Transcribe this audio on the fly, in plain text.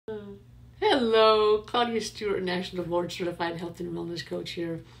Hello, Claudia Stewart, National Board Certified Health and Wellness Coach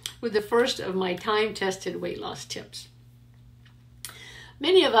here with the first of my time-tested weight loss tips.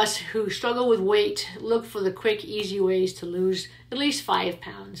 Many of us who struggle with weight look for the quick, easy ways to lose at least 5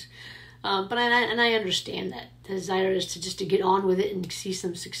 pounds. But I understand that. The desire is to get on with it and see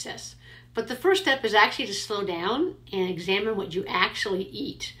some success. But the first step is actually to slow down and examine what you actually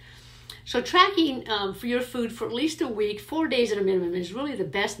eat. So tracking for your food for at least a week, 4 days at a minimum, is really the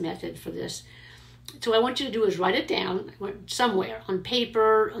best method for this. So what I want you to do is write it down somewhere, on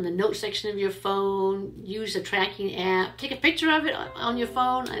paper, on the note section of your phone, use a tracking app, take a picture of it on your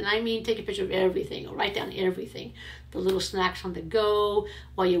phone, and I mean take a picture of everything, or write down everything. The little snacks on the go,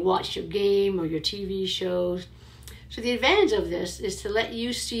 while you watch your game or your TV shows. So the advantage of this is to let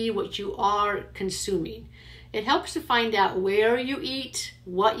you see what you are consuming. It helps to find out where you eat,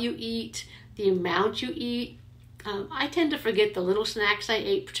 what you eat, the amount you eat. I tend to forget the little snacks I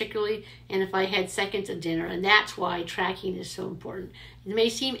ate particularly, and if I had seconds at dinner, and that's why tracking is so important. It may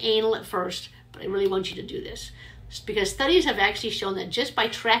seem anal at first, but I really want you to do this. It's because studies have actually shown that just by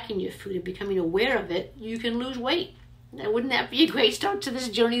tracking your food and becoming aware of it, you can lose weight. Now, wouldn't that be a great start to this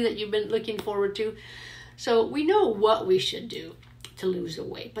journey that you've been looking forward to? So we know what we should do to lose the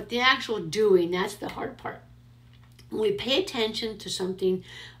weight, but the actual doing, that's the hard part. When we pay attention to something,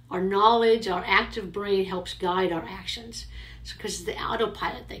 our knowledge, our active brain helps guide our actions. Because it's the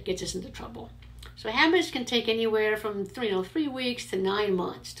autopilot that gets us into trouble. So habits can take anywhere from 3 weeks to 9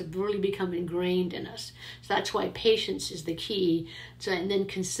 months to really become ingrained in us. So that's why patience is the key, and then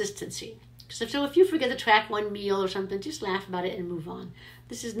consistency. So if you forget to track one meal or something, just laugh about it and move on.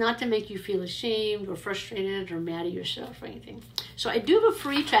 This is not to make you feel ashamed or frustrated or mad at yourself or anything. So I do have a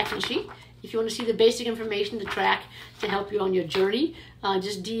free tracking sheet. If you want to see the basic information to track to help you on your journey,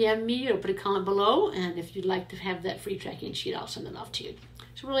 just DM me or put a comment below. And if you'd like to have that free tracking sheet, I'll send it off to you.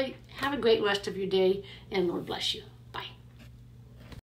 So really, have a great rest of your day, and Lord bless you.